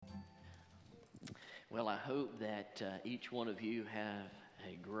Well, I hope that each one of you have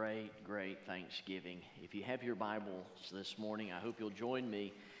a great Thanksgiving. If you have your Bibles this morning, I hope you'll join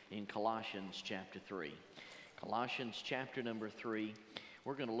me in Colossians chapter 3. Colossians chapter number 3,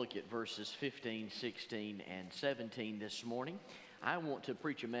 we're going to look at verses 15, 16, and 17 this morning. I want to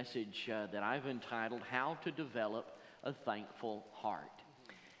preach a message that I've entitled, How to Develop a Thankful Heart.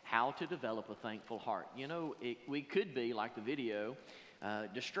 How to develop a thankful heart. You know, we could be, like the video,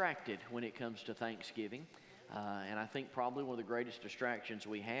 distracted when it comes to Thanksgiving. And I think probably one of the greatest distractions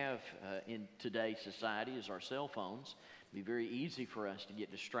we have in today's society is our cell phones. It'd be very easy for us to get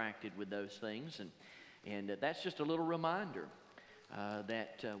distracted with those things. And that's just a little reminder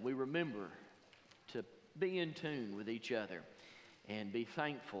that we remember to be in tune with each other and be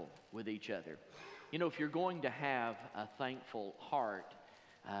thankful with each other. You know, if you're going to have a thankful heart,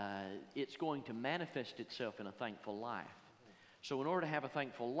 it's going to manifest itself in a thankful life. So in order to have a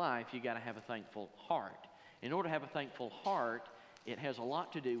thankful life, you got to have a thankful heart. In order to have a thankful heart, it has a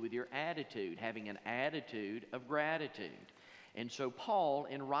lot to do with your attitude, having an attitude of gratitude. And so Paul,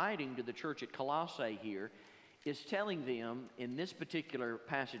 in writing to the church at Colossae here, is telling them in this particular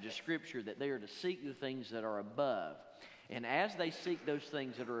passage of Scripture that they are to seek the things that are above. And as they seek those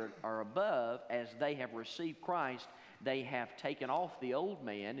things that are above, as they have received Christ, they have taken off the old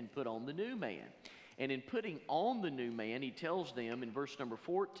man and put on the new man. And in putting on the new man, he tells them in verse number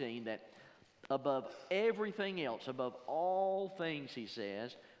 14 that above everything else, above all things, he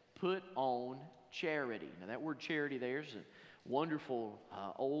says, put on charity. Now that word charity there is a wonderful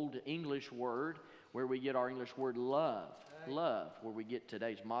old English word where we get our English word love. Love, where we get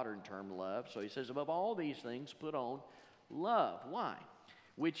today's modern term love. So he says above all these things, put on love. Why?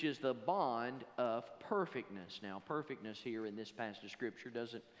 Which is the bond of perfectness. Now, perfectness here in this passage of Scripture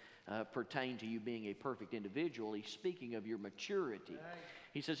doesn't pertain to you being a perfect individual. He's speaking of your maturity.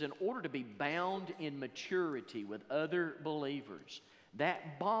 He says, in order to be bound in maturity with other believers,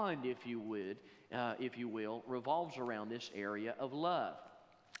 that bond, if you will, revolves around this area of love.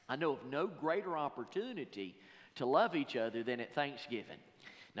 I know of no greater opportunity to love each other than at Thanksgiving.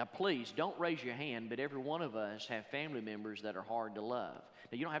 Now, please, don't raise your hand, but every one of us have family members that are hard to love.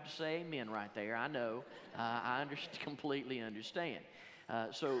 Now, you don't have to say amen right there. I know. I completely understand.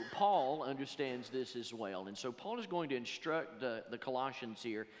 So Paul understands this as well. And so Paul is going to instruct the Colossians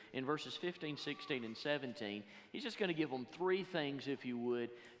here in verses 15, 16, and 17. He's just going to give them three things, if you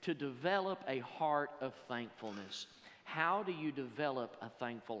would, to develop a heart of thankfulness. How do you develop a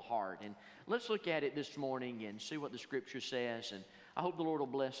thankful heart? And let's look at it this morning and see what the Scripture says. And I hope the Lord will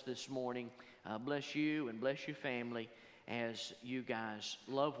bless this morning, bless you and bless your family as you guys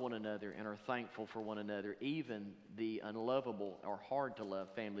love one another and are thankful for one another, even the unlovable or hard to love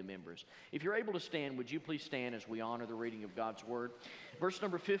family members. If you're able to stand, would you please stand as we honor the reading of God's Word? Verse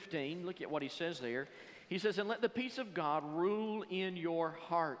number 15, look at what he says there. He says, and let the peace of God rule in your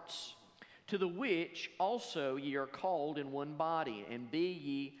hearts, to the which also ye are called in one body, and be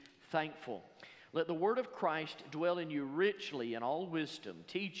ye thankful. Let the word of Christ dwell in you richly in all wisdom,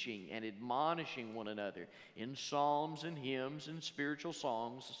 teaching and admonishing one another in psalms and hymns and spiritual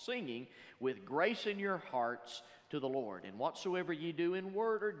songs, singing with grace in your hearts to the Lord. And whatsoever ye do in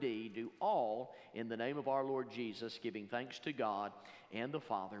word or deed, do all in the name of our Lord Jesus, giving thanks to God and the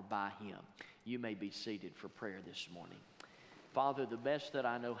Father by him. You may be seated for prayer this morning. Father, the best that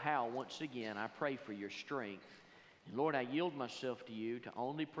I know how, once again, I pray for your strength. And Lord, I yield myself to you to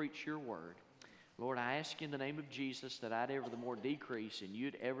only preach your word. Lord, I ask in the name of Jesus that I'd ever the more decrease and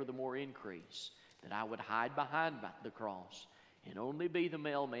you'd ever the more increase, that I would hide behind the cross and only be the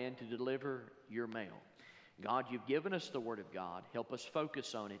mailman to deliver your mail. God, you've given us the Word of God. Help us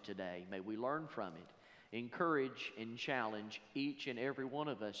focus on it today. May we learn from it. Encourage and challenge each and every one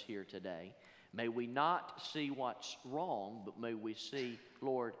of us here today. May we not see what's wrong, but may we see,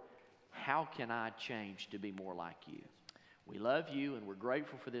 Lord, how can I change to be more like you? We love you and we're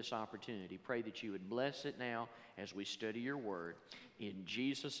grateful for this opportunity. Pray that you would bless it now as we study your word. In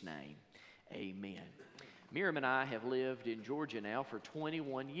Jesus' name, amen. Miriam and I have lived in Georgia now for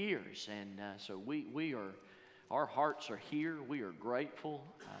 21 years. And so our hearts are here. We are grateful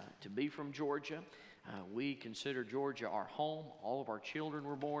to be from Georgia. We consider Georgia our home. All of our children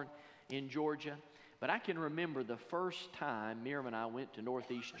were born in Georgia. But I can remember the first time Miriam and I went to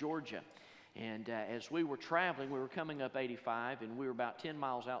Northeast Georgia. And as we were traveling, we were coming up 85, and we were about 10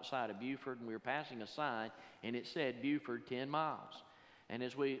 miles outside of Buford, and we were passing a sign, and it said, Buford, 10 miles. And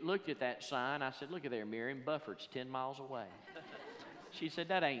as we looked at that sign, I said, look at there, Miriam, Buford's 10 miles away. She said,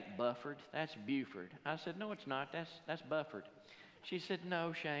 that ain't Buford, that's Buford. I said, no, it's not, that's Buford. She said,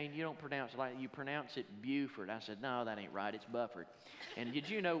 no, Shane, you don't pronounce it like that. You pronounce it Buford. I said, no, that ain't right. It's Bufford. And did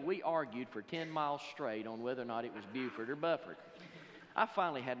you know we argued for 10 miles straight on whether or not it was Buford or Bufford. I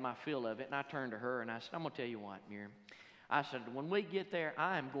finally had my fill of it, and I turned to her, and I said, I'm going to tell you what, Miriam. I said, when we get there,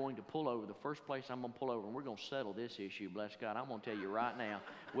 I am going to pull over. The first place I'm going to pull over, and we're going to settle this issue, bless God. I'm going to tell you right now,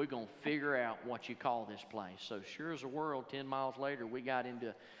 we're going to figure out what you call this place. So sure as the world, 10 miles later, we got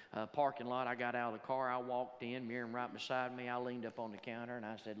into a parking lot. I got out of the car. I walked in, Miriam right beside me. I leaned up on the counter, and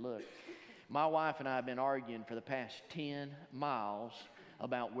I said, look, my wife and I have been arguing for the past 10 miles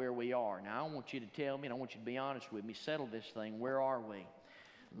about where we are. Now, I want you to tell me, and I want you to be honest with me, settle this thing. Where are we?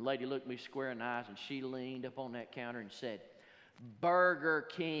 The lady looked me square in the eyes, and she leaned up on that counter and said, Burger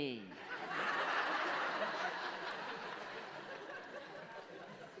King.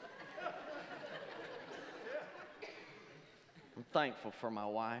 I'm thankful for my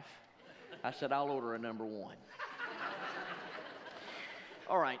wife. I said, I'll order a number one.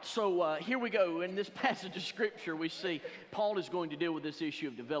 All right, so here we go. In this passage of Scripture, we see Paul is going to deal with this issue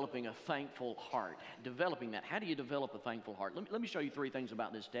of developing a thankful heart. Developing that. How do you develop a thankful heart? Let me show you three things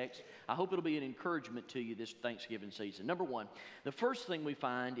about this text. I hope it'll be an encouragement to you this Thanksgiving season. Number one, the first thing we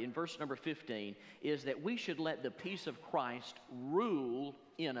find in verse number 15 is that we should let the peace of Christ rule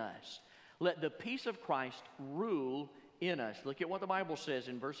in us. Let the peace of Christ rule in us. Look at what the Bible says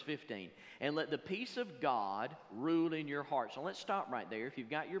in verse 15. And let the peace of God rule in your hearts. So let's stop right there. If you've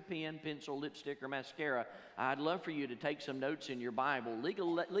got your pen, pencil, lipstick, or mascara, I'd love for you to take some notes in your Bible.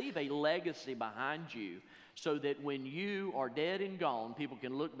 Leave a legacy behind you so that when you are dead and gone, people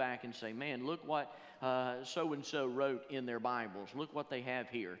can look back and say, man, look what so-and-so wrote in their Bibles. Look what they have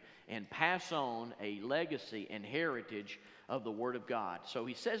here. And pass on a legacy and heritage of the Word of God. So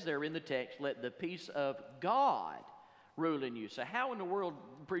he says there in the text, let the peace of God rule in you. So how in the world,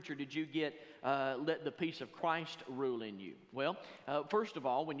 preacher, did you get let the peace of Christ rule in you? Well, first of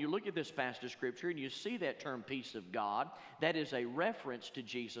all, when you look at this passage of Scripture and you see that term peace of God, that is a reference to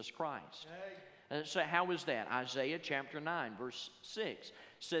Jesus Christ. So how is that? Isaiah chapter 9 verse 6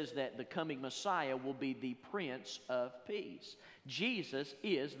 says that the coming Messiah will be the Prince of Peace. Jesus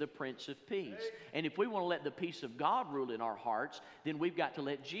is the Prince of Peace. And if we want to let the peace of God rule in our hearts, then we've got to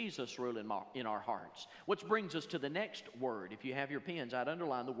let Jesus rule in our hearts. Which brings us to the next word. If you have your pens, I'd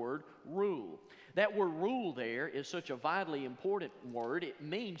underline the word rule. That word rule there is such a vitally important word. It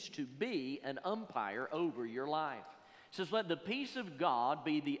means to be an umpire over your life. It says, let the peace of God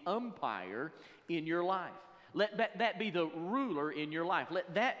be the umpire in your life. Let that be the ruler in your life.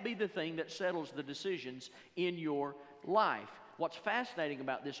 Let that be the thing that settles the decisions in your life. What's fascinating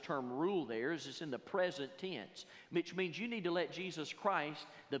about this term rule there is it's in the present tense, which means you need to let Jesus Christ,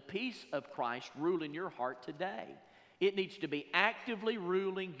 the peace of Christ, rule in your heart today. It needs to be actively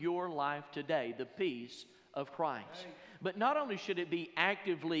ruling your life today, the peace of Christ. But not only should it be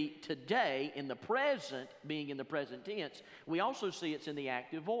actively today in the present, being in the present tense, we also see it's in the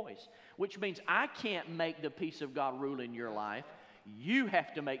active voice, which means I can't make the peace of God rule in your life. You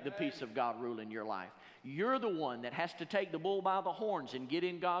have to make the peace of God rule in your life. You're the one that has to take the bull by the horns and get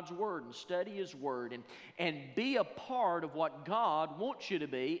in God's Word and study His Word and be a part of what God wants you to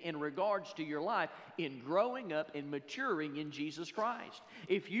be in regards to your life in growing up and maturing in Jesus Christ.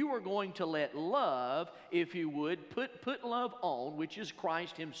 If you are going to let love, if you would, put love on, which is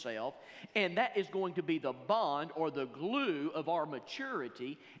Christ Himself, and that is going to be the bond or the glue of our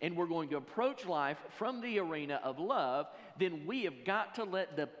maturity, and we're going to approach life from the arena of love, then we have got to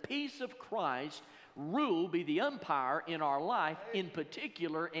let the peace of Christ rule, be the umpire in our life, in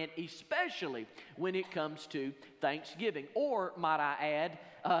particular and especially when it comes to Thanksgiving, or might I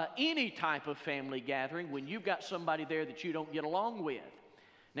add, any type of family gathering when you've got somebody there that you don't get along with.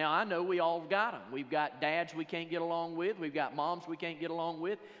 Now, I know we all got them. We've got dads we can't get along with. We've got moms we can't get along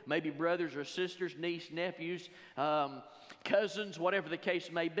with. Maybe brothers or sisters, niece, nephews, cousins, whatever the case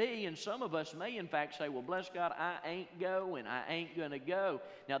may be. And some of us may, in fact, say, well, bless God, I ain't going. I ain't going to go.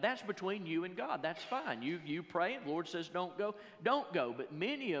 Now, that's between you and God. That's fine. You pray, and the Lord says don't go. Don't go. But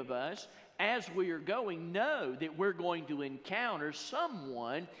many of us, as we are going, know that we're going to encounter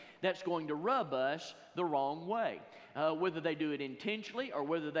someone that's going to rub us the wrong way. Whether they do it intentionally or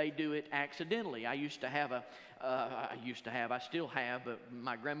whether they do it accidentally. I still have, but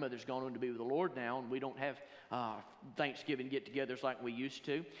my grandmother's gone on to be with the Lord now, and we don't have Thanksgiving get-togethers like we used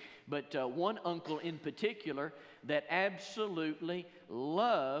to. But one uncle in particular that absolutely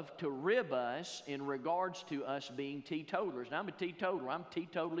loved to rib us in regards to us being teetotalers. Now, I'm a teetotaler. I'm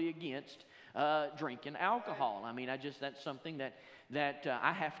teetotally against drinking alcohol. I mean, that's something that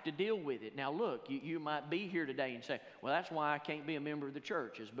I have to deal with it. Now, look, you might be here today and say, well, that's why I can't be a member of the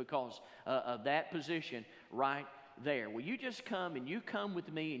church, is because of that position right there. Will you just come and you come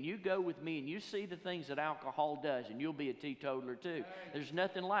with me and you go with me and you see the things that alcohol does, and you'll be a teetotaler too. There's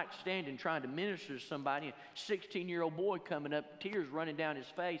nothing like standing trying to minister to somebody, a 16-year-old boy coming up, tears running down his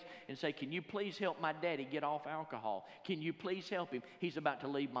face, and say, can you please help my daddy get off alcohol? Can you please help him? He's about to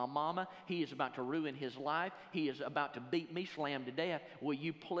leave my mama. He is about to ruin his life. He is about to beat me slam to death. Will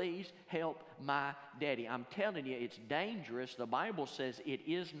you please help my daddy? I'm telling you, it's dangerous. The Bible says it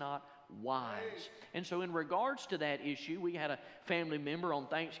is not wise. And so in regards to that issue, we had a family member on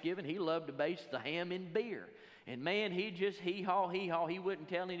Thanksgiving. He loved to base the ham in beer. And man, he'd just hee-haw. He wouldn't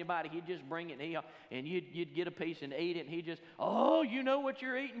tell anybody. He'd just bring it and hee-haw. And you'd get a piece and eat it. And he'd just, oh, you know what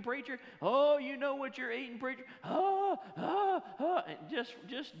you're eating, preacher? Oh, you know what you're eating, preacher? And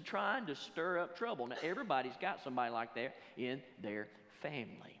just trying to stir up trouble. Now, everybody's got somebody like that in their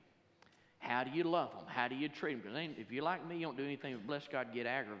family. How do you love them? How do you treat them? Because if you're like me, you don't do anything but bless God, get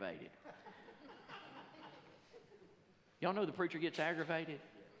aggravated. Y'all know the preacher gets aggravated?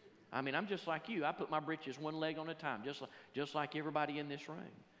 I mean, I'm just like you. I put my britches one leg on a time, just like everybody in this room.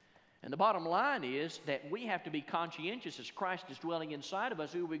 And the bottom line is that we have to be conscientious as Christ is dwelling inside of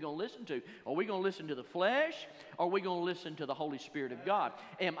us. Who are we going to listen to? Are we going to listen to the flesh, or are we going to listen to the Holy Spirit of God?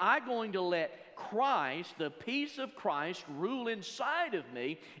 Am I going to let Christ, the peace of Christ, rule inside of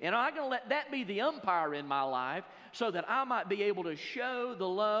me, and am I going to let that be the umpire in my life so that I might be able to show the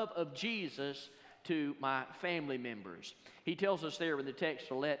love of Jesus to my family members? He tells us there in the text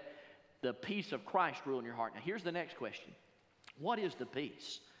to let the peace of Christ rule in your heart. Now, here's the next question. What is the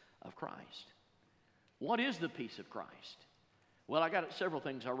peace of Christ? What is the peace of Christ? Well, I got several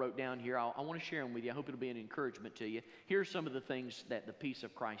things I wrote down here. I want to share them with you. I hope it'll be an encouragement to you. Here's some of the things that the peace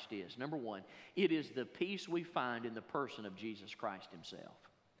of Christ is. Number one, it is the peace we find in the person of Jesus Christ himself.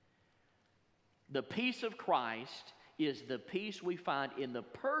 The peace of Christ is the peace we find in the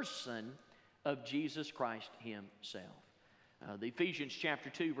person of Jesus Christ himself. The Ephesians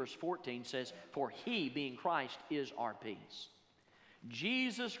chapter 2 verse 14 says, for he, being Christ, is our peace.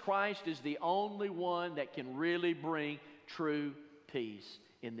 Jesus Christ is the only one that can really bring true peace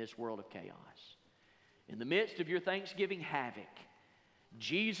in this world of chaos. In the midst of your Thanksgiving havoc,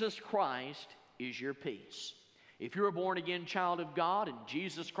 Jesus Christ is your peace. If you're a born-again child of God and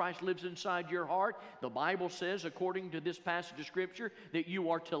Jesus Christ lives inside your heart, the Bible says, according to this passage of Scripture, that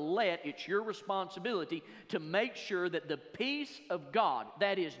you are to it's your responsibility to make sure that the peace of God,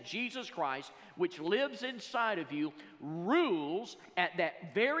 that is Jesus Christ, which lives inside of you, rules at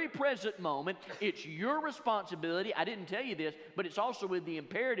that very present moment. It's your responsibility. I didn't tell you this, but it's also with the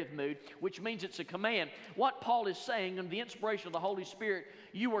imperative mood, which means it's a command. What Paul is saying, under the inspiration of the Holy Spirit,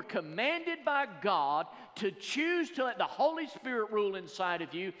 you are commanded by God to choose to let the Holy Spirit rule inside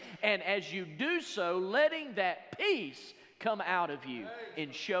of you, and as you do so, letting that peace come out of you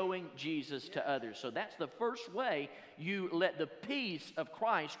in showing Jesus to others. So that's the first way you let the peace of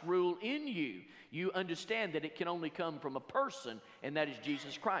Christ rule in you. You understand that it can only come from a person, and that is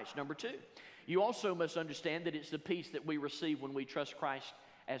Jesus Christ. Number two, you also must understand that it's the peace that we receive when we trust Christ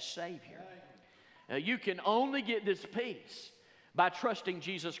as Savior. You can only get this peace by trusting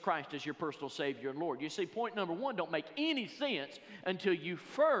Jesus Christ as your personal Savior and Lord. You see, point number one don't make any sense until you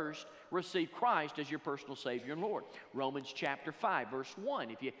first receive Christ as your personal Savior and Lord. Romans chapter 5, verse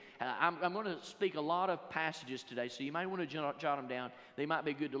 1. I'm going to speak a lot of passages today, so you might want to jot them down. They might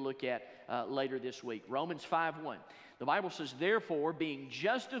be good to look at later this week. Romans 5:1. The Bible says, therefore, being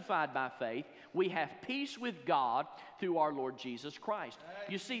justified by faith, we have peace with God through our Lord Jesus Christ.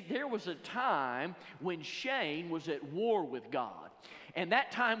 You see, there was a time when Shane was at war with God. And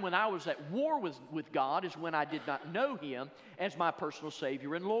that time when I was at war with God is when I did not know Him as my personal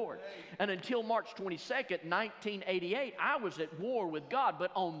Savior and Lord. And until March 22nd, 1988, I was at war with God.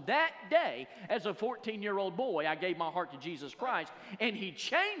 But on that day, as a 14-year-old boy, I gave my heart to Jesus Christ, and He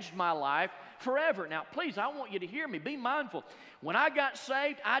changed my life forever. Now, please, I want you to hear me. Be mindful. When I got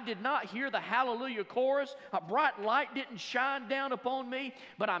saved, I did not hear the hallelujah chorus. A bright light didn't shine down upon me.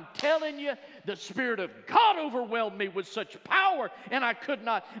 But I'm telling you, the Spirit of God overwhelmed me with such power, and I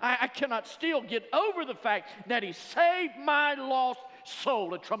cannot still get over the fact that He saved my lost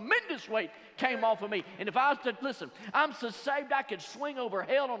soul. A tremendous weight came off of me. And if I was to, listen, I'm so saved I could swing over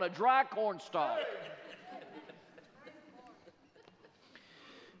hell on a dry cornstalk.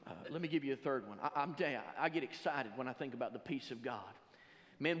 Let me give you a third one. I'm telling you, I get excited when I think about the peace of God.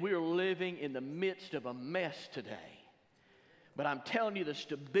 Man, we are living in the midst of a mess today. But I'm telling you, the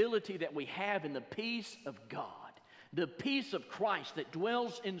stability that we have in the peace of God, the peace of Christ that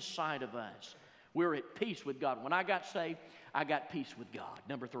dwells inside of us, we're at peace with God. When I got saved, I got peace with God.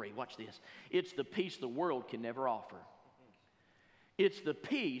 Number three, watch this. It's the peace the world can never offer. It's the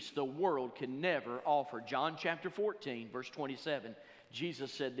peace the world can never offer. John chapter 14, verse 27,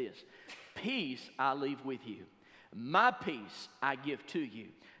 Jesus said this, "Peace I leave with you. My peace I give to you.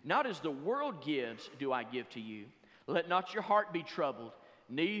 Not as the world gives do I give to you. Let not your heart be troubled,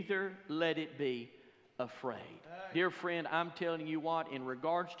 neither let it be afraid." Dear friend, I'm telling you what, in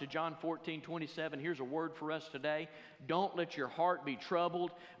regards to John 14, 27, here's a word for us today. Don't let your heart be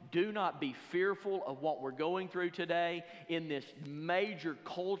troubled. Do not be fearful of what we're going through today in this major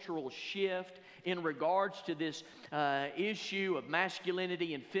cultural shift in regards to this issue of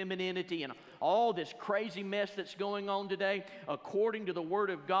masculinity and femininity and all this crazy mess that's going on today. According to the Word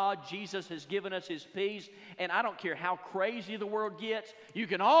of God, Jesus has given us His peace. And I don't care how crazy the world gets, you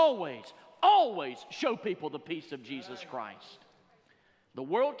can always show people the peace of Jesus Christ. The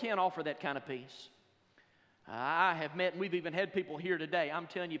world can't offer that kind of peace. I have met, and we've even had people here today, I'm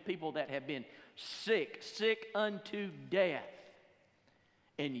telling you, people that have been sick unto death,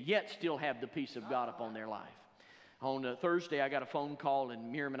 and yet still have the peace of God upon their life. On Thursday, I got a phone call,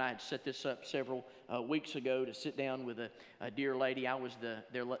 and Miriam and I had set this up several weeks ago to sit down with a dear lady. I was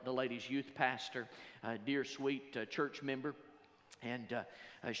the lady's youth pastor, a dear, sweet church member. And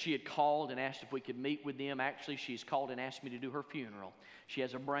she had called and asked if we could meet with them. Actually, she's called and asked me to do her funeral. She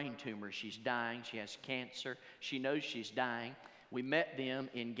has a brain tumor. She's dying. She has cancer. She knows she's dying. We met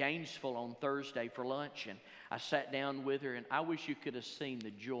them in Gainesville on Thursday for lunch, and I sat down with her, and I wish you could have seen the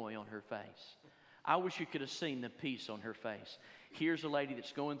joy on her face. I wish you could have seen the peace on her face. Here's a lady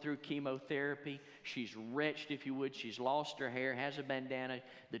that's going through chemotherapy. She's wretched, if you would. She's lost her hair, has a bandana.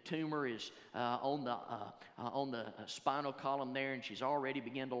 The tumor is on the spinal column there, and she's already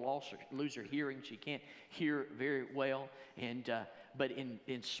begun to lose her hearing. She can't hear very well. And but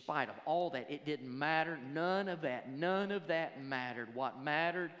in spite of all that, it didn't matter. None of that mattered. What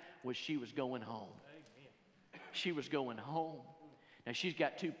mattered was she was going home. She was going home. Now, she's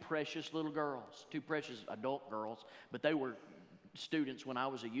got two precious little girls, two precious adult girls, but they were students when I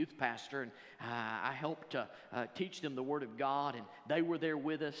was a youth pastor, and I helped teach them the Word of God, and they were there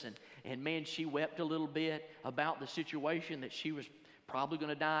with us, and man, she wept a little bit about the situation that she was probably going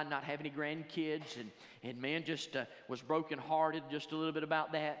to die and not have any grandkids, and man, just was brokenhearted just a little bit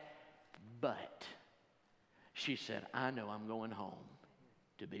about that. But she said, "I know I'm going home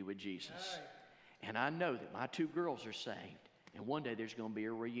to be with Jesus, and I know that my two girls are saved, and one day there's going to be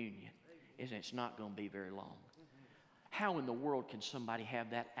a reunion, and it's not going to be very long." How in the world can somebody have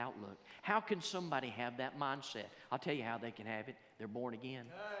that outlook? How can somebody have that mindset? I'll tell you how they can have it. They're born again.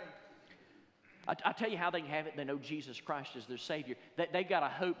 I'll tell you how they can have it. They know Jesus Christ is their Savior. They got a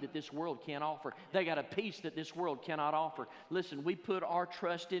hope that this world can't offer. They got a peace that this world cannot offer. Listen, we put our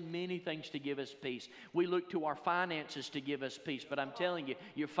trust in many things to give us peace. We look to our finances to give us peace. But I'm telling you,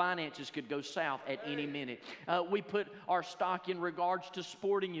 your finances could go south at any minute. We put our stock in regards to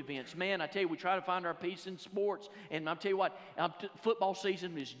sporting events. Man, I tell you, we try to find our peace in sports. And I'll tell you what, football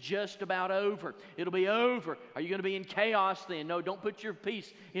season is just about over. It'll be over. Are you going to be in chaos then? No, don't put your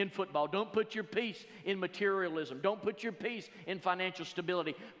peace in football. Don't put your peace in materialism. Don't put your peace in financial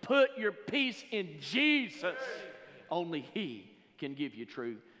stability. Put your peace in Jesus. Only He can give you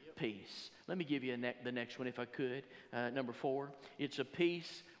true peace. Let me give you the next one if I could. Number 4, it's a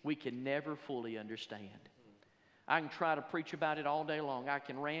peace we can never fully understand. I can try to preach about it all day long. I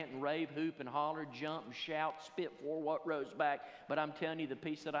can rant and rave, hoop and holler, jump and shout, spit for what rows back. But I'm telling you, the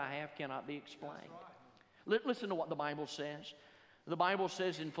peace that I have cannot be explained. Listen to what the Bible says. The Bible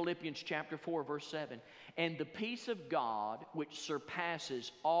says in Philippians chapter 4, verse 7, "And the peace of God, which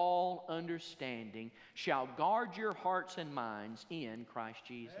surpasses all understanding, shall guard your hearts and minds in Christ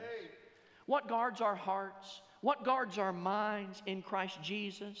Jesus." What guards our hearts? What guards our minds in Christ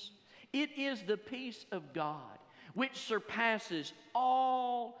Jesus? It is the peace of God, which surpasses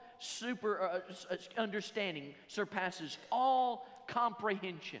all understanding, surpasses all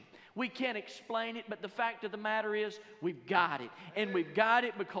comprehension. We can't explain it, but the fact of the matter is we've got it. And we've got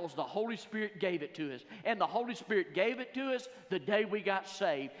it because the Holy Spirit gave it to us. And the Holy Spirit gave it to us the day we got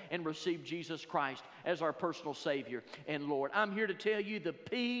saved and received Jesus Christ as our personal Savior and Lord. I'm here to tell you the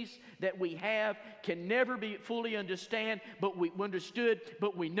peace that we have can never be fully understood, but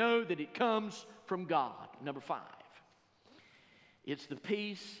we know that it comes from God. Number 5. It's the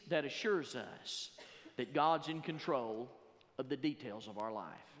peace that assures us that God's in control of the details of our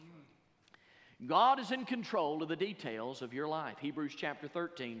life. God is in control of the details of your life. Hebrews chapter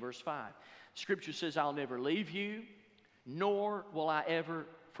 13, verse 5. Scripture says, "I'll never leave you, nor will I ever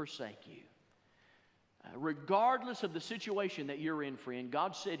forsake you." Regardless of the situation that you're in, friend,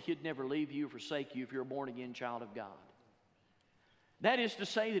 God said He'd never leave you or forsake you if you're a born-again child of God. That is to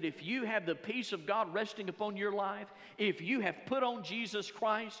say that if you have the peace of God resting upon your life, if you have put on Jesus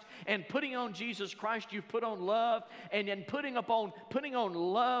Christ, and putting on Jesus Christ, you've put on love, and then putting on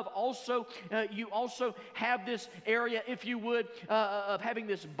love also, you also have this area, if you would, of having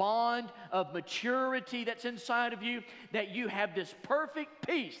this bond of maturity that's inside of you, that you have this perfect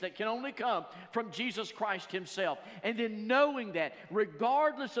peace that can only come from Jesus Christ Himself. And then knowing that,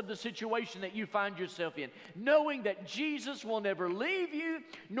 regardless of the situation that you find yourself in, knowing that Jesus will never leave you,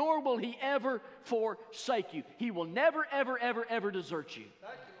 nor will He ever forsake you. He will never, ever, ever, ever desert you.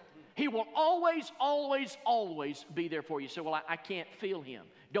 He will always, always, always be there for you. So, well, I can't feel Him.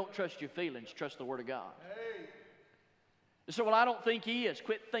 Don't trust your feelings. Trust the Word of God. So, well, I don't think He is.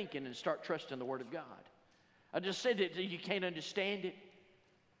 Quit thinking and start trusting the Word of God. I just said that you can't understand it.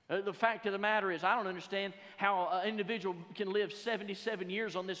 The fact of the matter is, I don't understand how an individual can live 77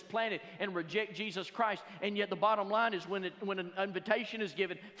 years on this planet and reject Jesus Christ, and yet the bottom line is when an invitation is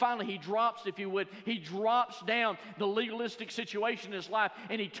given, finally he drops, if you would, he drops down the legalistic situation in his life,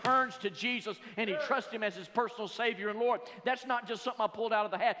 and he turns to Jesus, and he trusts Him as his personal Savior and Lord. That's not just something I pulled out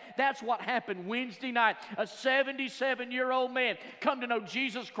of the hat. That's what happened Wednesday night. A 77-year-old man come to know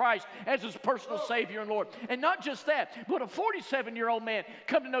Jesus Christ as his personal Savior and Lord. And not just that, but a 47-year-old man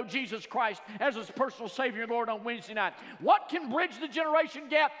come to know Jesus Christ as his personal Savior and Lord on Wednesday night. What can bridge the generation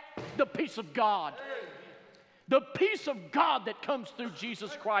gap? The peace of God. The peace of God that comes through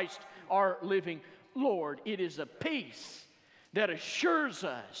Jesus Christ, our living Lord. It is a peace that assures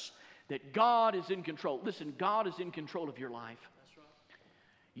us that God is in control. Listen, God is in control of your life.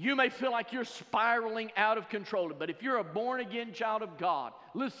 You may feel like you're spiraling out of control, but if you're a born-again child of God,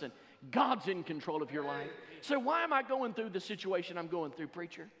 listen, God's in control of your life. So why am I going through the situation I'm going through,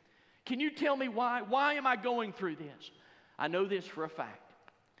 preacher? Can you tell me why? Why am I going through this? I know this for a fact.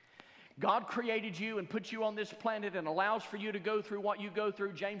 God created you and put you on this planet and allows for you to go through what you go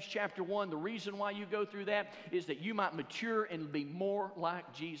through. James chapter 1, the reason why you go through that is that you might mature and be more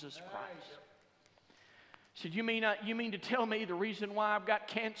like Jesus Christ. So you mean to tell me the reason why I've got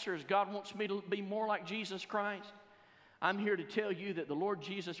cancer is God wants me to be more like Jesus Christ? I'm here to tell you that the Lord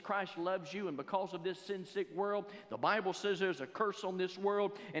Jesus Christ loves you, and because of this sin-sick world, the Bible says there's a curse on this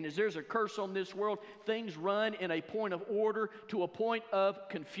world, and as there's a curse on this world, things run in a point of order to a point of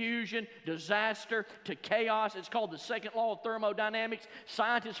confusion, disaster, to chaos. It's called the second law of thermodynamics.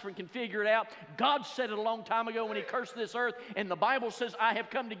 Scientists can figure it out. God said it a long time ago when He cursed this earth, and the Bible says, I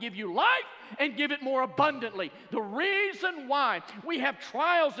have come to give you life and give it more abundantly. The reason why we have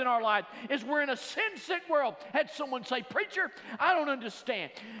trials in our life is we're in a sin-sick world. Had someone say, preacher, I don't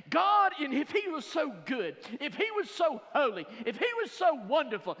understand. God, if He was so good, if He was so holy, if He was so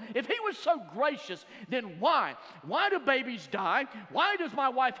wonderful, if He was so gracious, then why? Why do babies die? Why does my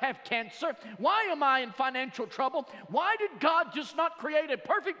wife have cancer? Why am I in financial trouble? Why did God just not create a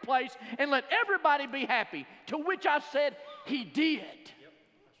perfect place and let everybody be happy? To which I said, He did.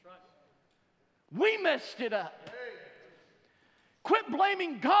 We messed it up. Quit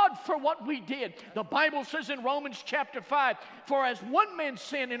blaming God for what we did. The Bible says in Romans chapter 5, for as one man's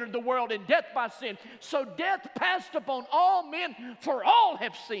sin entered the world, and death by sin, so death passed upon all men, for all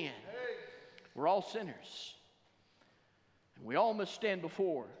have sinned. We're all sinners. And we all must stand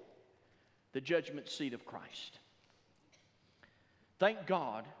before the judgment seat of Christ. Thank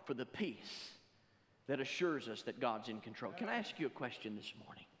God for the peace that assures us that God's in control. Can I ask you a question this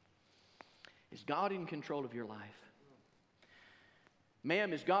morning? Is God in control of your life?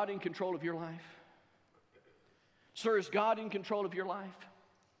 Ma'am, is God in control of your life? Sir, is God in control of your life?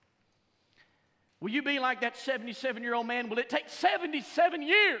 Will you be like that 77-year-old man? Will it take 77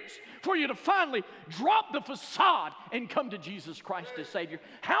 years for you to finally drop the facade and come to Jesus Christ as Savior?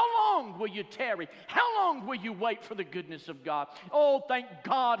 How long will you tarry? How long will you wait for the goodness of God? Oh, thank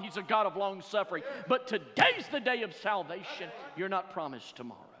God He's a God of long suffering. But today's the day of salvation. You're not promised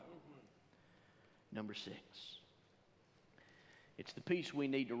tomorrow. Number 6. It's the peace we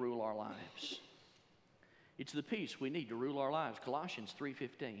need to rule our lives. It's the peace we need to rule our lives. Colossians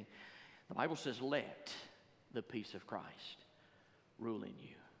 3:15. The Bible says, let the peace of Christ rule in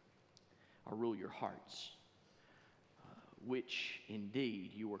you, or rule your hearts, which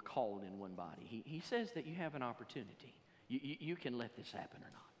indeed you were called in one body. He says that you have an opportunity. You can let this happen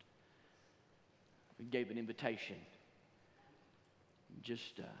or not. We gave an invitation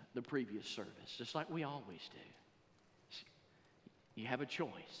just the previous service, just like we always do. You have a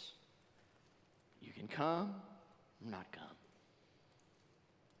choice. You can come or not come.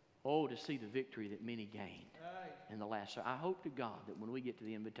 Oh, to see the victory that many gained in the last. I hope to God that when we get to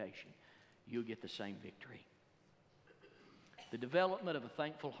the invitation, you'll get the same victory. The development of a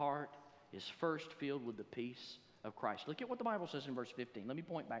thankful heart is first filled with the peace of Christ. Look at what the Bible says in verse 15. Let me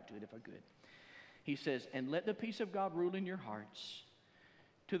point back to it if I could. He says, and let the peace of God rule in your hearts,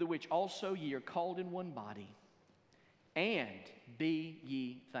 to the which also ye are called in one body, and be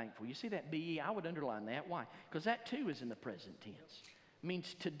ye thankful. You see that be ye? I would underline that. Why? Because that too is in the present tense. It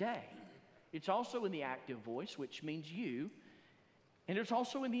means today. It's also in the active voice, which means you. And it's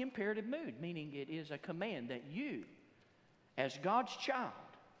also in the imperative mood, meaning it is a command that you, as God's child,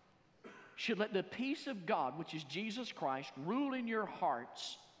 should let the peace of God, which is Jesus Christ, rule in your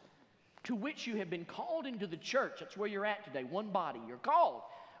hearts, to which you have been called into the church. That's where you're at today. One body. You're called.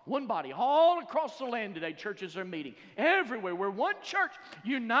 One body. All across the land today, churches are meeting. Everywhere. We're one church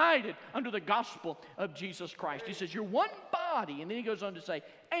united under the gospel of Jesus Christ. He says, you're one body. And then he goes on to say,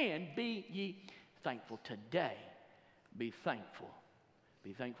 and be ye thankful. Today, be thankful.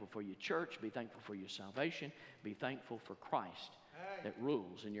 Be thankful for your church. Be thankful for your salvation. Be thankful for Christ that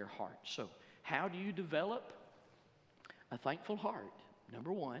rules in your heart. So, how do you develop a thankful heart?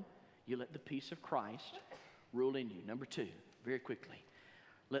 Number one, you let the peace of Christ rule in you. Number two, very quickly,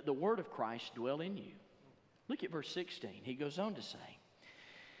 let the word of Christ dwell in you. Look at verse 16. He goes on to say,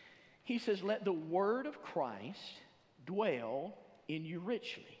 he says, let the word of Christ dwell in you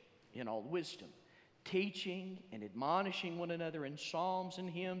richly, in all wisdom, teaching and admonishing one another in psalms and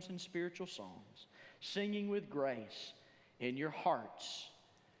hymns and spiritual songs, singing with grace in your hearts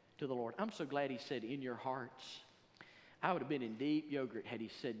to the Lord. I'm so glad he said in your hearts. I would have been in deep yogurt had he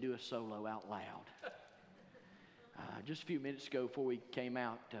said do a solo out loud. Just a few minutes ago before we came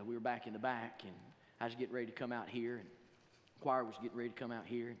out, we were back in the back, and I was getting ready to come out here, and the choir was getting ready to come out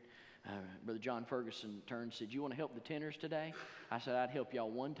here. Brother John Ferguson turned and said, you want to help the tenors today? I said, I'd help y'all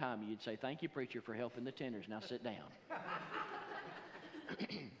one time. You'd say, thank you, preacher, for helping the tenors. Now sit down.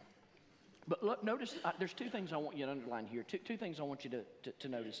 But look, notice, there's two things I want you to underline here. Two things I want you to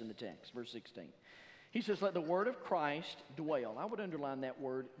notice in the text, verse 16. He says, let the word of Christ dwell. I would underline that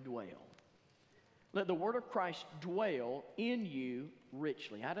word dwell. Let the word of Christ dwell in you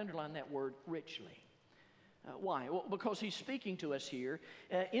richly. I'd underline that word richly. Why? Well, because he's speaking to us here.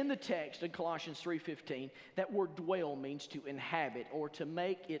 In the text in Colossians 3:15, that word dwell means to inhabit or to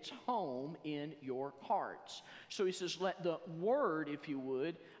make its home in your hearts. So he says, let the word, if you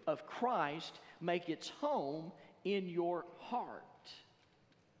would, of Christ make its home in your heart.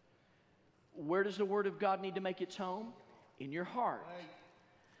 Where does the word of God need to make its home? In your heart.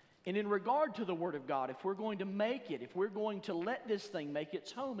 And in regard to the word of God, if we're going to make it, if we're going to let this thing make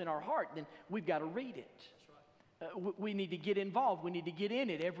its home in our heart, then we've got to read it. We need to get involved. We need to get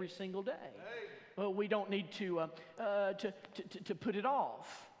in it every single day. We don't need to put it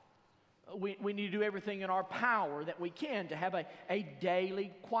off. We need to do everything in our power that we can to have a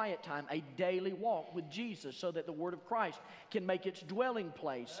daily quiet time, a daily walk with Jesus, so that the word of Christ can make its dwelling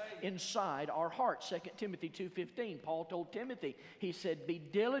place inside our hearts. 2 Timothy 2:15, Paul told Timothy, he said, be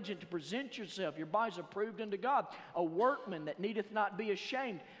diligent to present yourself, your bodies approved unto God, a workman that needeth not be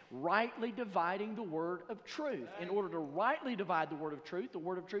ashamed, rightly dividing the word of truth. In order to rightly divide the word of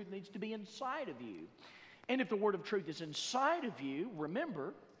truth needs to be inside of you. And if the word of truth is inside of you,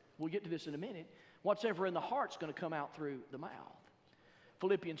 remember, we'll get to this in a minute, what's ever in the heart's going to come out through the mouth.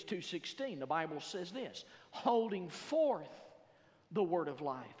 Philippians 2:16, the Bible says this, holding forth the word of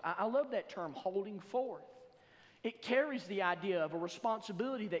life. I love that term, holding forth. It carries the idea of a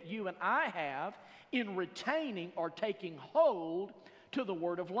responsibility that you and I have in retaining or taking hold to the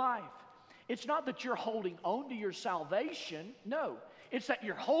word of life. It's not that you're holding on to your salvation. No, it's that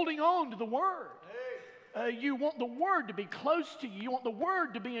you're holding on to the word. You want the word to be close to you. You want the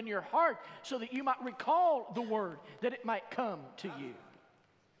word to be in your heart so that you might recall the word, that it might come to you.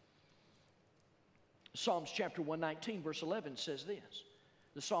 Psalms chapter 119 verse 11 says this.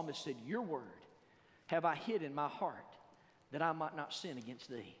 The psalmist said, your word have I hid in my heart that I might not sin against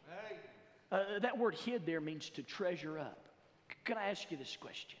thee. That word hid there means to treasure up. Can I ask you this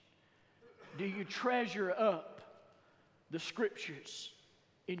question? Do you treasure up the scriptures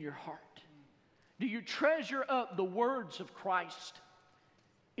in your heart? Do you treasure up the words of Christ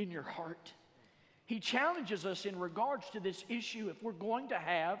in your heart? He challenges us in regards to this issue. If we're going to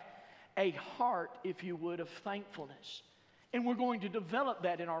have a heart, if you would, of thankfulness, and we're going to develop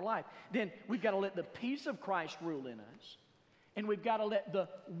that in our life, then we've got to let the peace of Christ rule in us, and we've got to let the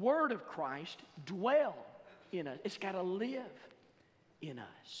word of Christ dwell in us. It's got to live in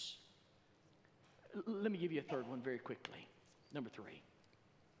us. Let me give you a third one very quickly. Number 3.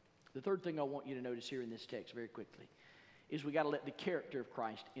 The third thing I want you to notice here in this text very quickly is we got to let the character of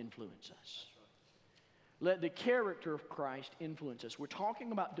Christ influence us. Let the character of Christ influence us. We're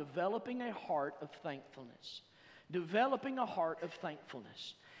talking about developing a heart of thankfulness. Developing a heart of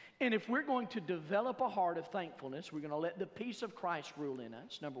thankfulness. And if we're going to develop a heart of thankfulness, we're going to let the peace of Christ rule in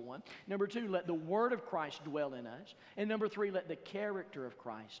us, number one. Number two, let the word of Christ dwell in us. And number three, let the character of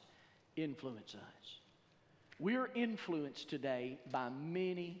Christ influence us. We're influenced today by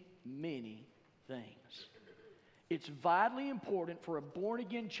many, many things. It's vitally important for a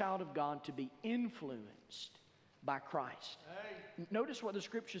born-again child of God to be influenced by Christ. Hey. Notice what the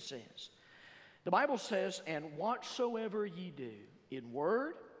Scripture says. The Bible says, and whatsoever ye do, in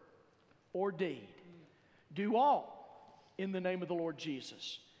word or deed, do all in the name of the Lord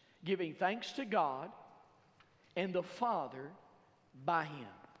Jesus, giving thanks to God and the Father by Him.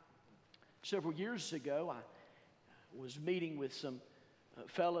 Several years ago, I was meeting with some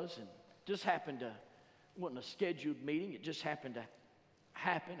fellas, and just happened to, it wasn't a scheduled meeting, it just happened to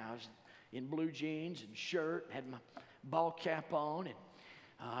happen. I was in blue jeans and shirt, had my ball cap on, and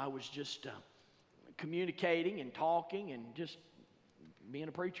I was just communicating and talking and just being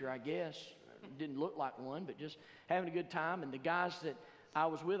a preacher, I guess. Didn't look like one, but just having a good time. And the guys that I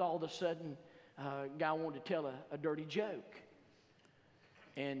was with, all of a sudden, a guy wanted to tell a dirty joke.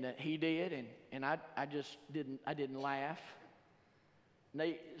 And he did, and I didn't laugh. And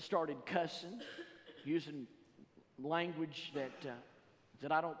they started cussing, using language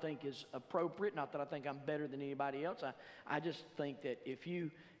that I don't think is appropriate. Not that I think I'm better than anybody else. I just think that if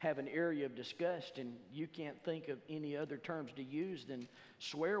you have an area of disgust and you can't think of any other terms to use than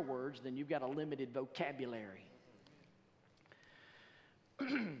swear words, then you've got a limited vocabulary.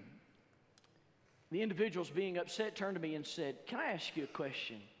 The individuals being upset turned to me and said, "Can I ask you a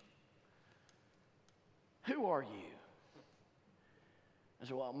question? Who are you?" I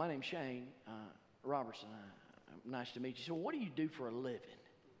said, "Well, my name's Shane Robertson. Nice to meet you." He said, "Well, what do you do for a living?"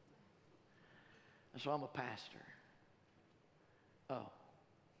 I said, "I'm a pastor." Oh,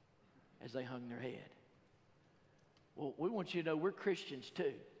 as they hung their head. "Well, we want you to know we're Christians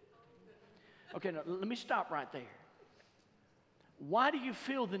too." Okay, now let me stop right there. Why do you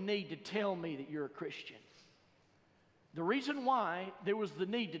feel the need to tell me that you're a Christian? The reason why there was the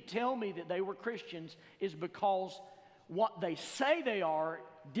need to tell me that they were Christians is because what they say they are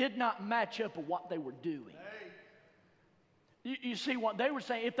did not match up with what they were doing. You see what they were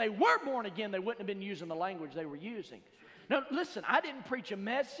saying? If they were born again, they wouldn't have been using the language they were using. Now, listen, I didn't preach a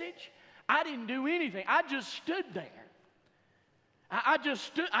message. I didn't do anything. I just stood there. I just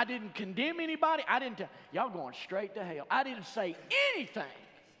stood. I didn't condemn anybody. I didn't tell, y'all going straight to hell. I didn't say anything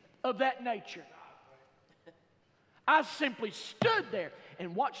of that nature. I simply stood there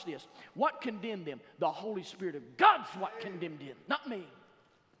and watched this. What condemned them? The Holy Spirit of God's what condemned them, not me.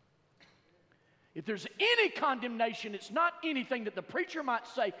 If there's any condemnation, it's not anything that the preacher might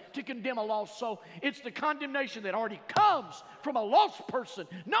say to condemn a lost soul. It's the condemnation that already comes from a lost person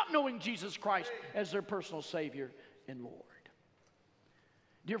not knowing Jesus Christ as their personal Savior and Lord.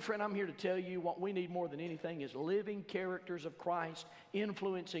 Dear friend, I'm here to tell you what we need more than anything is living characters of Christ,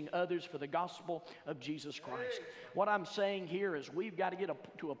 influencing others for the gospel of Jesus Christ. What I'm saying here is we've got to get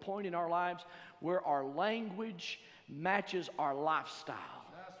to a point in our lives where our language matches our lifestyle.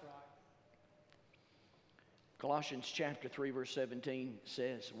 That's right. Colossians chapter 3, verse 17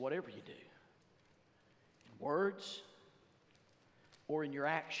 says, whatever you do, in words or in your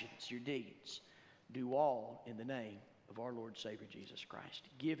actions, your deeds, do all in the name of our Lord Savior Jesus Christ,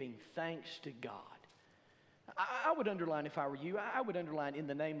 giving thanks to God. I would underline, if I were you, I would underline in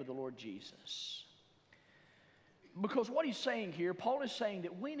the name of the Lord Jesus. Because what he's saying here, Paul is saying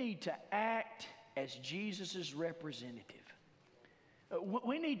that we need to act as Jesus' representative.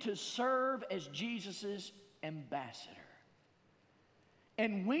 We need to serve as Jesus' ambassador.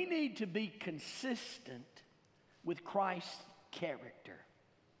 And we need to be consistent with Christ's character.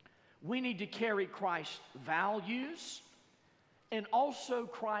 We need to carry Christ's values and also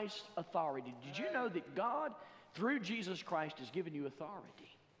Christ's authority. Did you know that God, through Jesus Christ, has given you authority?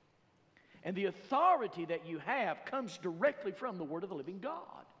 And the authority that you have comes directly from the Word of the living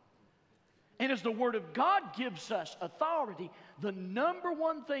God. And as the Word of God gives us authority, the number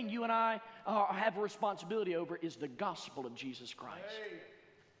one thing you and I have a responsibility over is the gospel of Jesus Christ. Hey.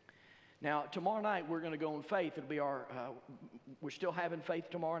 Now, tomorrow night, we're going to go in faith. It'll be we're still having faith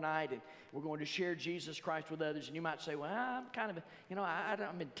tomorrow night, and we're going to share Jesus Christ with others. And you might say, well, I'm kind of,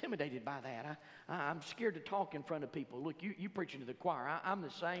 I'm intimidated by that. I'm scared to talk in front of people. Look, you preaching to the choir. I'm the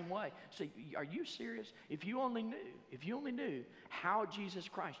same way. See, are you serious? If you only knew how Jesus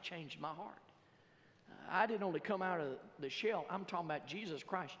Christ changed my heart. I didn't only come out of the shell. I'm talking about Jesus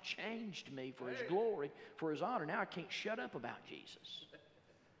Christ changed me for His glory, for His honor. Now I can't shut up about Jesus.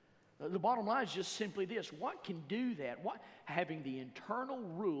 The bottom line is just simply this. What can do that? What, having the internal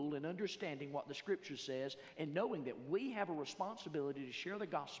rule and understanding what the Scripture says and knowing that we have a responsibility to share the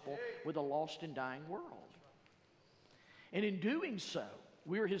gospel with a lost and dying world. And in doing so,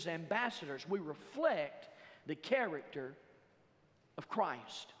 we're His ambassadors. We reflect the character of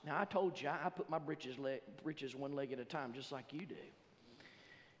Christ. Now, I told you, I put my britches one leg at a time, just like you do.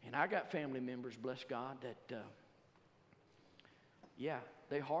 And I got family members, bless God, that,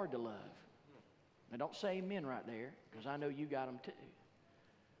 they're hard to love. Now, don't say amen right there, because I know you got them too.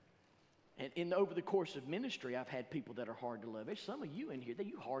 And over the course of ministry, I've had people that are hard to love. There's some of you in here that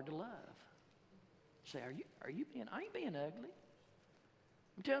you hard to love. Say, I ain't being ugly.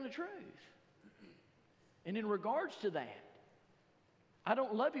 I'm telling the truth. And in regards to that, I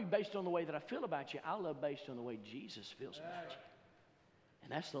don't love you based on the way that I feel about you. I love based on the way Jesus feels about you.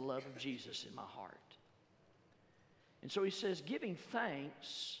 And that's the love of Jesus in my heart. And so he says, giving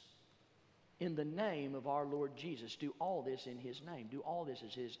thanks in the name of our Lord Jesus. Do all this in his name. Do all this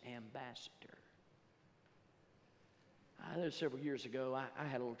as his ambassador. I know several years ago, I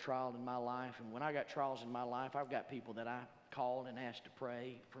had a little trial in my life. And when I got trials in my life, I've got people that I called and asked to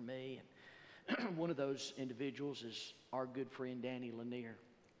pray for me. And one of those individuals is our good friend, Danny Lanier.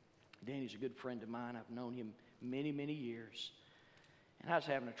 Danny's a good friend of mine. I've known him many, many years. And I was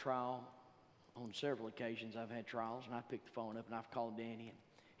having a trial. On several occasions, I've had trials, and I picked the phone up, and I've called Danny. And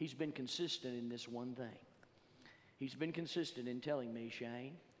he's been consistent in this one thing. He's been consistent in telling me,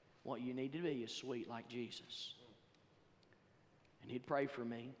 Shane, what you need to be is sweet like Jesus. And he'd pray for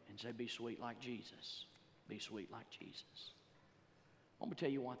me and say, be sweet like Jesus. Be sweet like Jesus. I'm going to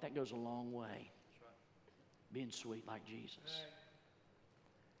tell you what, that goes a long way. Being sweet like Jesus.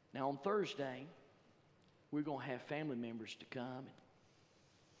 Now, on Thursday, we're going to have family members to come.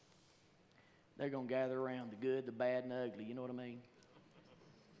 And they're going to gather around the good, the bad, and the ugly. You know what I mean?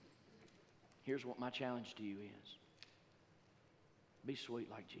 Here's what my challenge to you is. Be sweet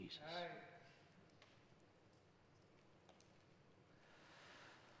like Jesus.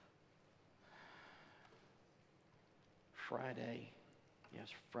 Friday,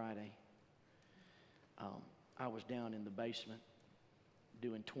 I was down in the basement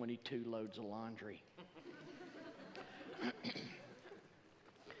doing 22 loads of laundry.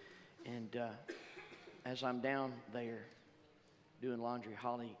 And as I'm down there doing laundry,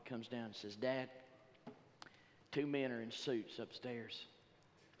 Holly comes down and says, Dad, 2 men are in suits upstairs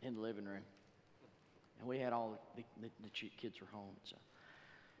in the living room. And we had all the kids were home. So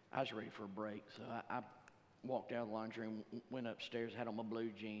I was ready for a break. So I walked out of the laundry room, went upstairs, had on my blue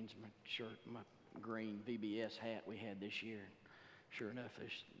jeans, my shirt, my green VBS hat we had this year. Sure enough,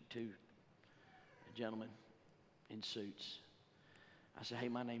 there's 2 gentlemen in suits. I said, hey,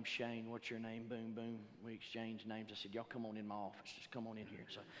 my name's Shane. What's your name? Boom, boom. We exchanged names. I said, y'all come on in my office. Just come on in here.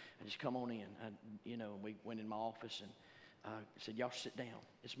 So I just come on in. We went in my office and said, y'all sit down.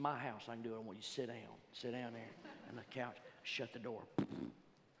 It's my house. I can do it. I want you to sit down. Sit down there on the couch. Shut the door.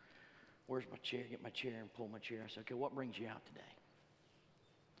 Where's my chair? Get my chair and pull my chair. I said, okay, what brings you out today?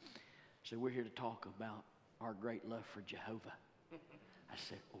 So we're here to talk about our great love for Jehovah. I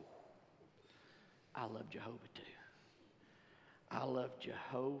said, oh, I love Jehovah too. I love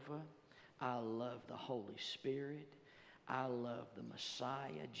Jehovah. I love the Holy Spirit. I love the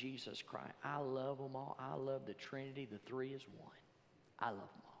Messiah, Jesus Christ. I love them all. I love the Trinity. The three is one. I love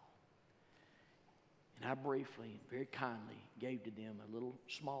them all. And I briefly, very kindly, gave to them a little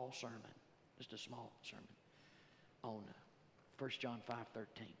small sermon, just a small sermon on 1 John 5:13.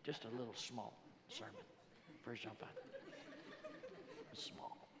 Just a little small sermon. 1 John 5.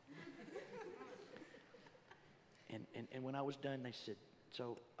 Small. And when I was done, they said,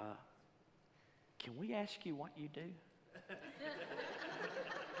 so, can we ask you what you do?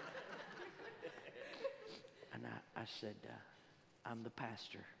 And I said, I'm the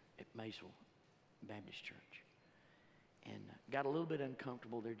pastor at Maysville Baptist Church. And got a little bit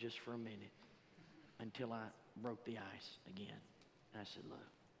uncomfortable there just for a minute until I broke the ice again. And I said, look,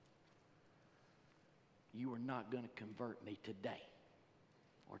 you are not going to convert me today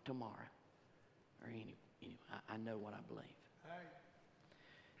or tomorrow or any. I know what I believe.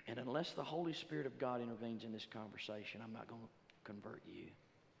 And unless the Holy Spirit of God intervenes in this conversation, I'm not going to convert you.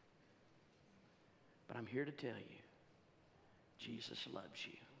 But I'm here to tell you, Jesus loves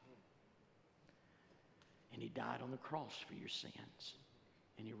you. And he died on the cross for your sins.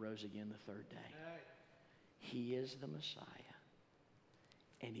 And he rose again the third day. He is the Messiah.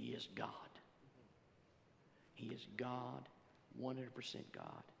 And he is God. He is God, 100%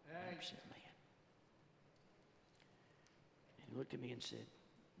 God, 100% man. He looked at me and said,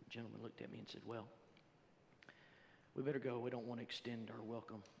 the gentleman looked at me and said, well, we better go. We don't want to extend our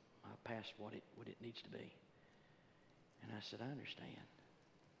welcome past what it needs to be. And I said, I understand.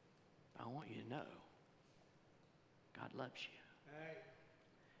 I want you to know God loves you.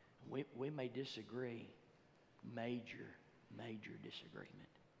 We may disagree, major disagreement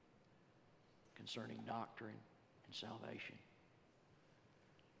concerning doctrine and salvation.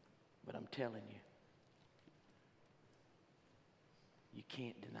 But I'm telling you, you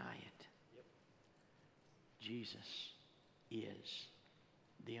can't deny it. Yep. Jesus is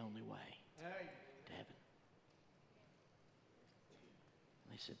the only way to heaven.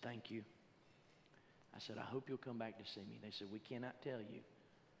 They said, thank you. I said, I hope you'll come back to see me. They said, we cannot tell you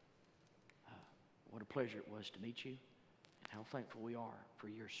what a pleasure it was to meet you and how thankful we are for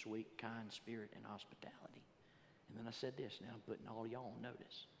your sweet, kind spirit and hospitality. And then I said this, now I'm putting all y'all on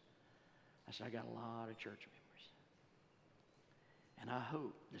notice. I said, I got a lot of church members. And I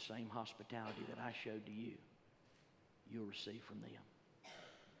hope the same hospitality that I showed to you, you'll receive from them.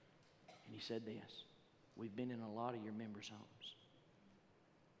 And he said this, we've been in a lot of your members' homes.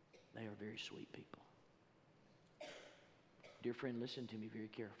 They are very sweet people. Dear friend, listen to me very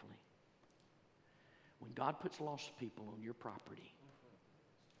carefully. When God puts lost people on your property,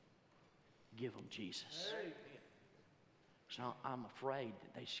 give them Jesus. So I'm afraid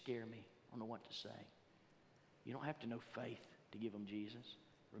that they scare me. I don't know what to say. You don't have to know faith to give them Jesus.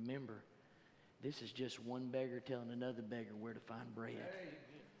 Remember, this is just one beggar telling another beggar where to find bread.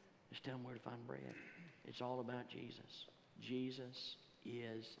 Just tell them where to find bread. It's all about Jesus. Jesus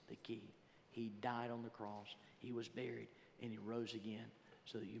is the key. He died on the cross. He was buried, and he rose again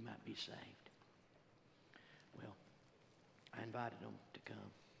so that you might be saved. Well, I invited them to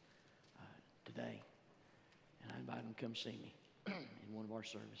come today, and I invited them to come see me in one of our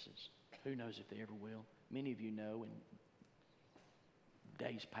services. Who knows if they ever will. Many of you know in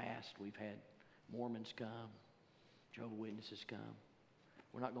days past we've had Mormons come, Jehovah's Witnesses come.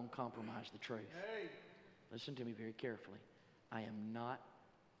 We're not going to compromise the truth. Listen to me very carefully. I am not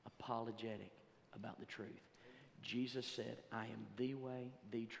apologetic about the truth. Jesus said, I am the way,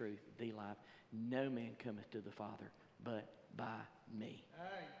 the truth, the life. No man cometh to the Father but by me.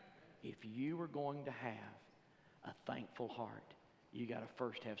 If you are going to have a thankful heart, you got to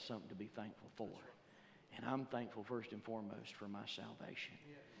first have something to be thankful for. And I'm thankful first and foremost for my salvation.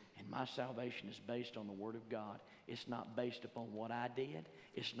 And my salvation is based on the Word of God. It's not based upon what I did.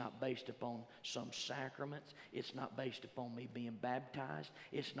 It's not based upon some sacraments. It's not based upon me being baptized.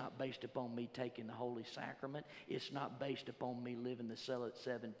 It's not based upon me taking the Holy Sacrament. It's not based upon me living the 7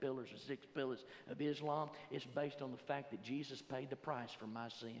 pillars or 6 pillars of Islam. It's based on the fact that Jesus paid the price for my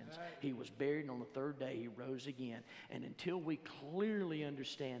sins. He was buried, and on the third day He rose again. And until we clearly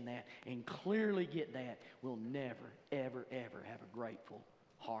understand that and clearly get that, we'll never, ever, ever have a grateful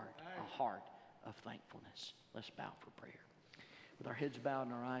heart, a heart of thankfulness. Let's bow for prayer. With our heads bowed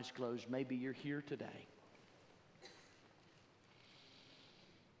and our eyes closed, maybe you're here today.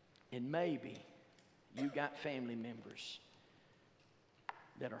 And maybe you got family members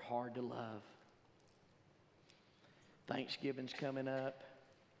that are hard to love. Thanksgiving's coming up.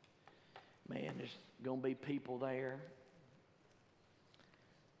 Man, there's going to be people there.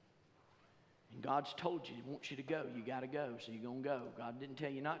 And God's told you, He wants you to go. You got to go, so you're going to go. God didn't tell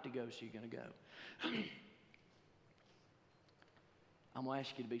you not to go, so you're going to go. I'm going to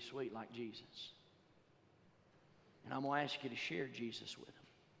ask you to be sweet like Jesus. And I'm going to ask you to share Jesus with them.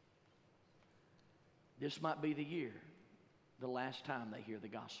 This might be the year, the last time they hear the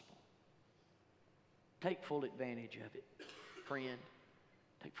gospel. Take full advantage of it, friend.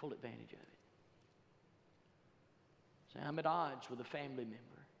 Take full advantage of it. Say, I'm at odds with a family member.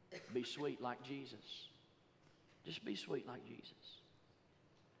 Be sweet like Jesus. Just be sweet like Jesus.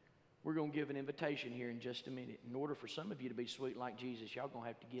 We're going to give an invitation here in just a minute. In order for some of you to be sweet like Jesus, y'all going to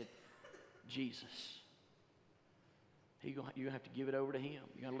have to get Jesus. You're going to have to give it over to Him.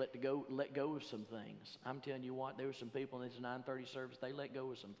 You're going to let go of some things. I'm telling you what, there were some people in this 9:30 service, they let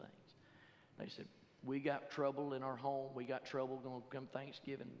go of some things. They said, we got trouble in our home. We got trouble going to come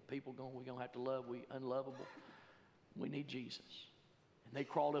Thanksgiving. We're going to have to love. We unlovable. We need Jesus. And they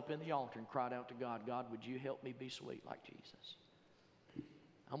crawled up in the altar and cried out to God, God, would you help me be sweet like Jesus?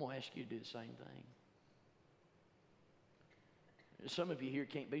 I'm going to ask you to do the same thing. Some of you here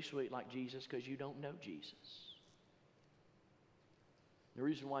can't be sweet like Jesus because you don't know Jesus. The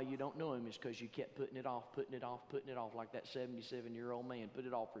reason why you don't know Him is because you kept putting it off like that 77-year-old man. Put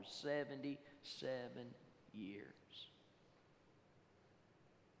it off for 77 years.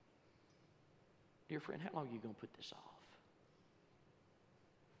 Dear friend, how long are you going to put this off?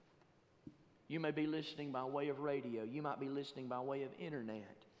 You may be listening by way of radio. You might be listening by way of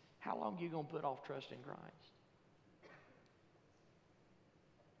internet. How long are you going to put off trusting Christ?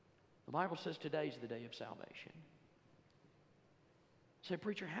 The Bible says today's the day of salvation. Say,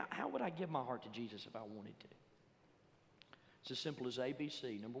 preacher, how would I give my heart to Jesus if I wanted to? It's as simple as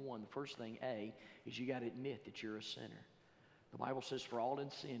ABC. Number one, the first thing, A, is you got to admit that you're a sinner. The Bible says, for all in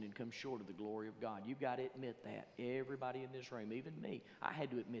sin and come short of the glory of God. You've got to admit that. Everybody in this room, even me, I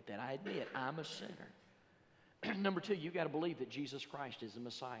had to admit that. I admit I'm a sinner. Number two, you've got to believe that Jesus Christ is the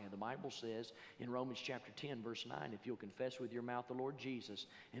Messiah. The Bible says in Romans chapter 10, verse 9, if you'll confess with your mouth the Lord Jesus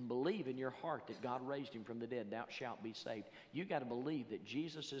and believe in your heart that God raised him from the dead, thou shalt be saved. You've got to believe that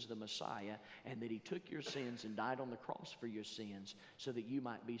Jesus is the Messiah and that he took your sins and died on the cross for your sins so that you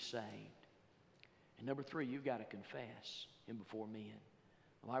might be saved. And number three, you've got to confess him before men.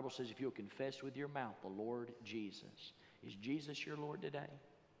 The Bible says if you'll confess with your mouth the Lord Jesus. Is Jesus your Lord today?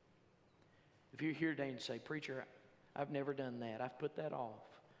 If you're here today and say, preacher, I've never done that. I've put that off.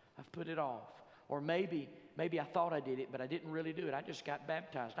 I've put it off. Or maybe I thought I did it, but I didn't really do it. I just got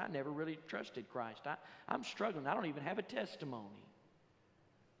baptized. I never really trusted Christ. I'm struggling. I don't even have a testimony.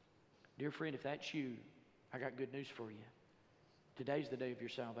 Dear friend, if that's you, I got good news for you. Today's the day of your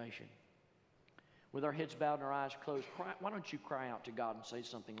salvation. With our heads bowed and our eyes closed, why don't you cry out to God and say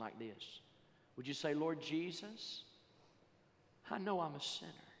something like this? Would you say, Lord Jesus, I know I'm a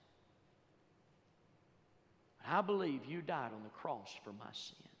sinner. I believe you died on the cross for my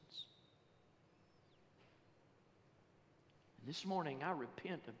sins. And this morning I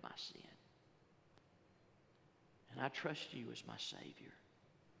repent of my sin. And I trust you as my Savior.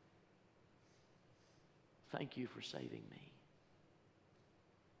 Thank you for saving me.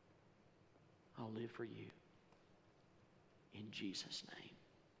 I'll live for you. In Jesus' name.